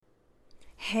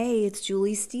Hey, it's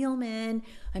Julie Steelman.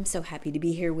 I'm so happy to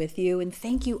be here with you, and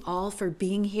thank you all for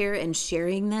being here and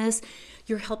sharing this.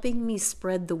 You're helping me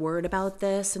spread the word about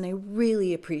this, and I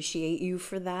really appreciate you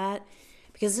for that,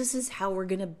 because this is how we're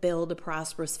going to build a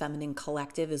prosperous feminine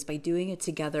collective, is by doing it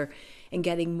together and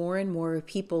getting more and more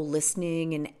people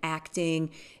listening and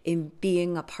acting and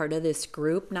being a part of this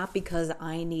group, not because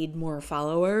I need more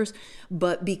followers,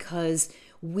 but because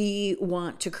we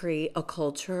want to create a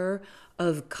culture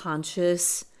of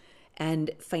conscious and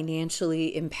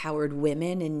financially empowered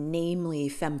women, and namely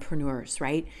fempreneurs,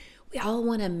 right? We all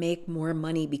want to make more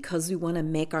money because we want to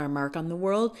make our mark on the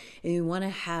world, and we want to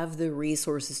have the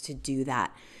resources to do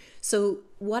that. So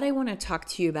what I want to talk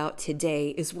to you about today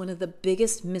is one of the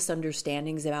biggest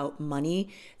misunderstandings about money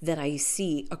that I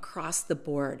see across the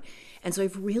board. And so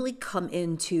I've really come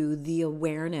into the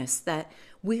awareness that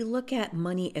we look at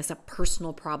money as a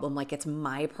personal problem, like it's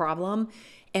my problem.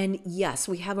 And yes,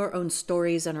 we have our own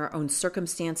stories and our own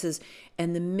circumstances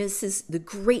and the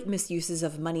great misuses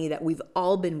of money that we've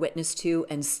all been witness to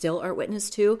and still are witness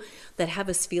to, that have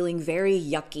us feeling very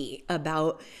yucky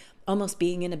about almost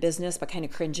being in a business, but kind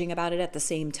of cringing about it at the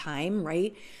same time,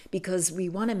 right? Because we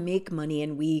want to make money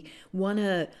and we want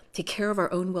to take care of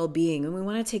our own well-being, and we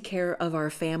want to take care of our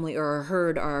family or our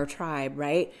herd or our tribe,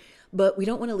 right? But we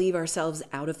don't want to leave ourselves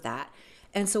out of that.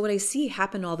 And so what I see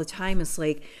happen all the time is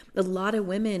like a lot of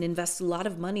women invest a lot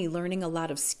of money learning a lot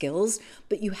of skills,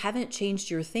 but you haven't changed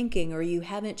your thinking, or you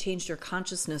haven't changed your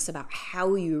consciousness about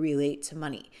how you relate to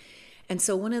money. And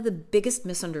so one of the biggest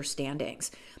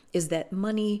misunderstandings is that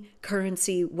money,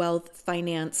 currency, wealth,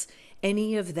 finance,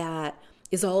 any of that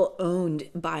is all owned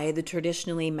by the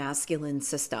traditionally masculine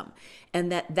system, and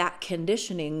that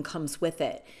conditioning comes with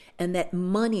it, and that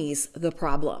money's the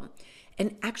problem.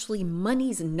 And actually,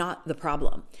 money's not the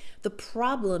problem. The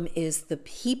problem is the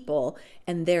people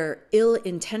and their ill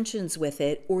intentions with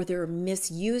it, or their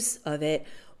misuse of it,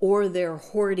 or their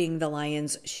hoarding the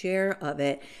lion's share of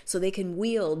it so they can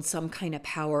wield some kind of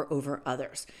power over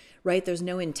others, right? There's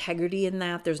no integrity in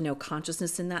that. There's no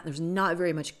consciousness in that. There's not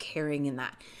very much caring in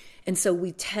that. And so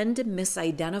we tend to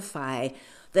misidentify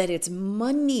that it's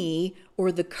money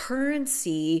or the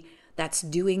currency that's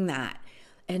doing that.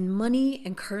 And money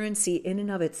and currency in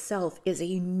and of itself is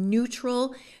a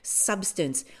neutral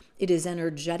substance. It is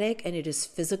energetic and it is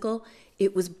physical.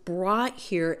 It was brought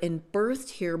here and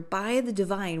birthed here by the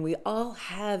divine. We all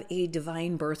have a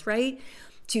divine birthright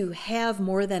to have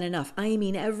more than enough. I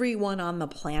mean, everyone on the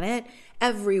planet,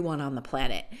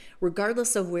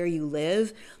 regardless of where you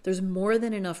live, there's more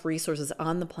than enough resources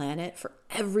on the planet for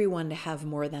everyone to have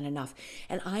more than enough.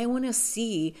 And I want to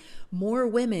see more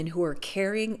women who are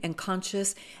caring and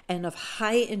conscious and of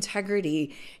high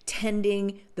integrity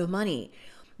tending the money.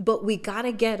 But we got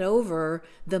to get over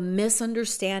the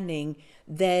misunderstanding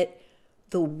that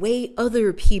the way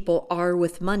other people are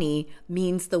with money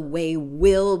means the way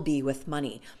we'll be with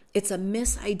money. It's a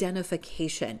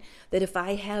misidentification that if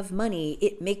I have money,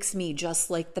 it makes me just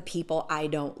like the people I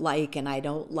don't like, and I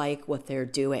don't like what they're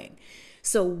doing.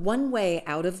 So one way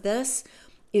out of this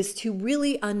is to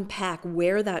really unpack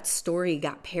where that story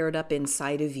got paired up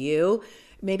inside of you.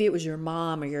 Maybe it was your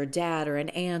mom or your dad or an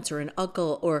aunt or an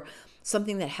uncle, or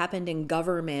something that happened in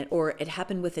government, or it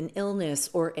happened with an illness,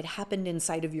 or it happened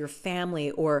inside of your family,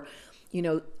 or,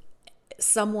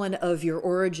 someone of your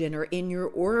origin or in your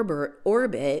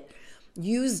orbit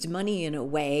used money in a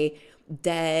way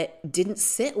that didn't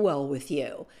sit well with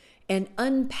you. And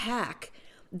unpack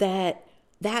that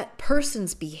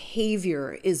person's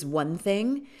behavior is one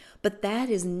thing, but that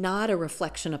is not a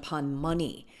reflection upon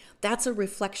money. That's a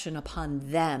reflection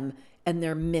upon them and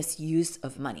their misuse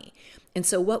of money. And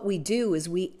so what we do is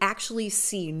we actually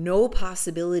see no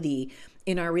possibility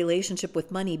in our relationship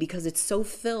with money because it's so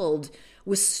filled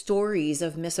with stories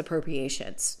of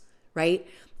misappropriations, right?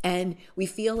 And we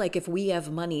feel like if we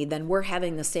have money, then we're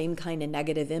having the same kind of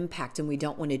negative impact, and we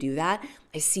don't want to do that.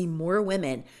 I see more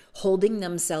women holding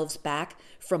themselves back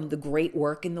from the great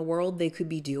work in the world they could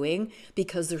be doing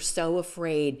because they're so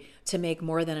afraid to make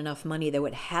more than enough money that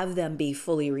would have them be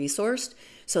fully resourced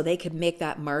so they could make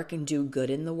that mark and do good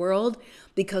in the world,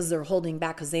 because they're holding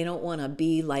back because they don't want to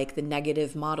be like the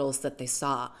negative models that they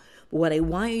saw. But what I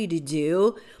want you to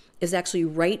do is actually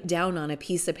write down on a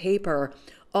piece of paper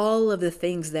all of the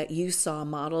things that you saw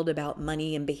modeled about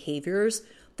money and behaviors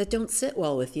that don't sit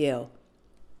well with you.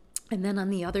 And then on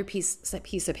the other piece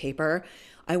of paper,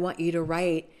 I want you to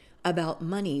write about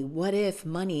money. What if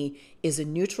money is a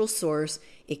neutral source?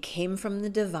 It came from the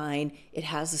divine. It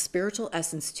has a spiritual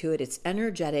essence to it. It's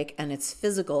energetic and it's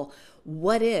physical.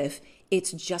 What if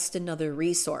it's just another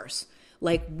resource?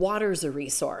 Like water's a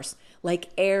resource, like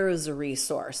air is a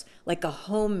resource, like a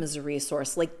home is a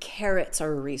resource, like carrots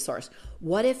are a resource.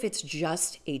 What if it's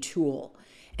just a tool?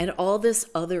 And all this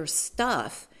other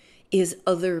stuff is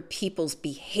other people's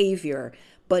behavior,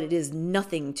 but it is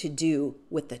nothing to do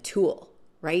with the tool,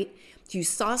 right? You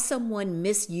saw someone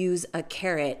misuse a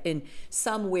carrot in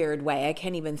some weird way. I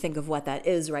can't even think of what that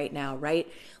is right now, right?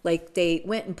 Like they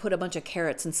went and put a bunch of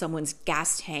carrots in someone's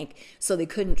gas tank so they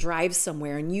couldn't drive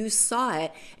somewhere. And you saw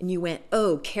it and you went,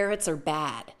 oh, carrots are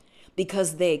bad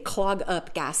because they clog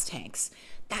up gas tanks.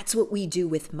 That's what we do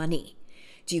with money.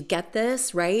 Do you get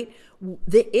this, right?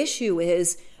 The issue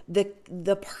is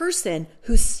the person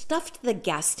who stuffed the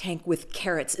gas tank with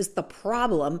carrots is the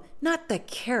problem, not the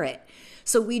carrot.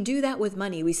 So we do that with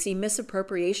money. We see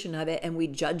misappropriation of it and we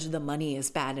judge the money as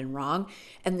bad and wrong.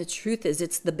 And the truth is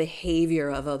it's the behavior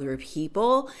of other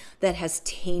people that has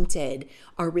tainted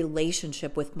our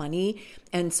relationship with money.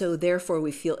 And so therefore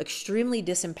we feel extremely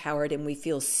disempowered and we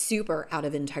feel super out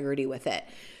of integrity with it.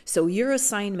 So your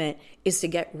assignment is to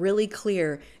get really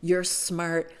clear. You're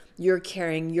smart. You're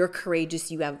caring, you're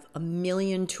courageous, you have a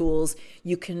million tools.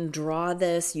 You can draw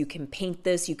this, you can paint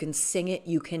this, you can sing it,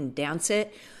 you can dance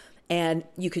it, and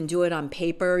you can do it on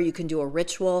paper, you can do a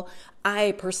ritual.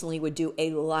 I personally would do a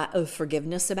lot of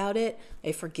forgiveness about it.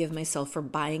 I forgive myself for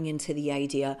buying into the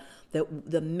idea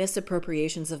that the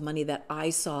misappropriations of money that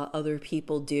I saw other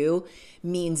people do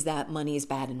means that money is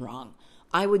bad and wrong.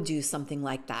 I would do something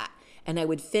like that. And I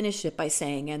would finish it by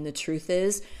saying, and the truth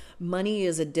is, money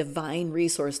is a divine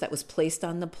resource that was placed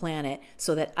on the planet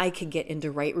so that I could get into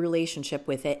right relationship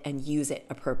with it and use it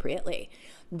appropriately.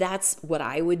 That's what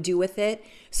I would do with it.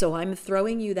 So I'm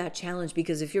throwing you that challenge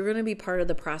because if you're going to be part of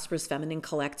the Prosperous Feminine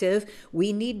Collective,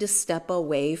 we need to step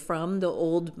away from the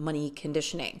old money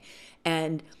conditioning.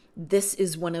 And this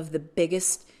is one of the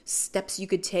biggest steps you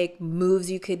could take, moves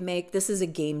you could make. This is a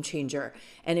game changer.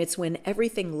 And it's when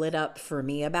everything lit up for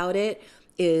me about it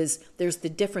is there's the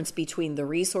difference between the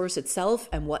resource itself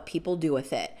and what people do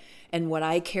with it. And what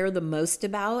I care the most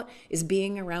about is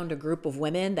being around a group of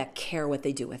women that care what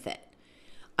they do with it.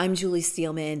 I'm Julie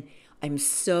Steelman. I'm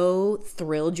so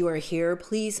thrilled you are here.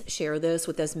 Please share this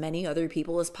with as many other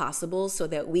people as possible so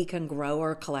that we can grow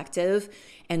our collective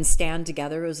and stand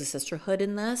together as a sisterhood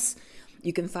in this.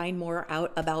 You can find more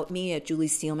out about me at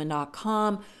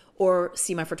juliesteelman.com or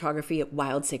see my photography at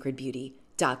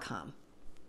wildsacredbeauty.com.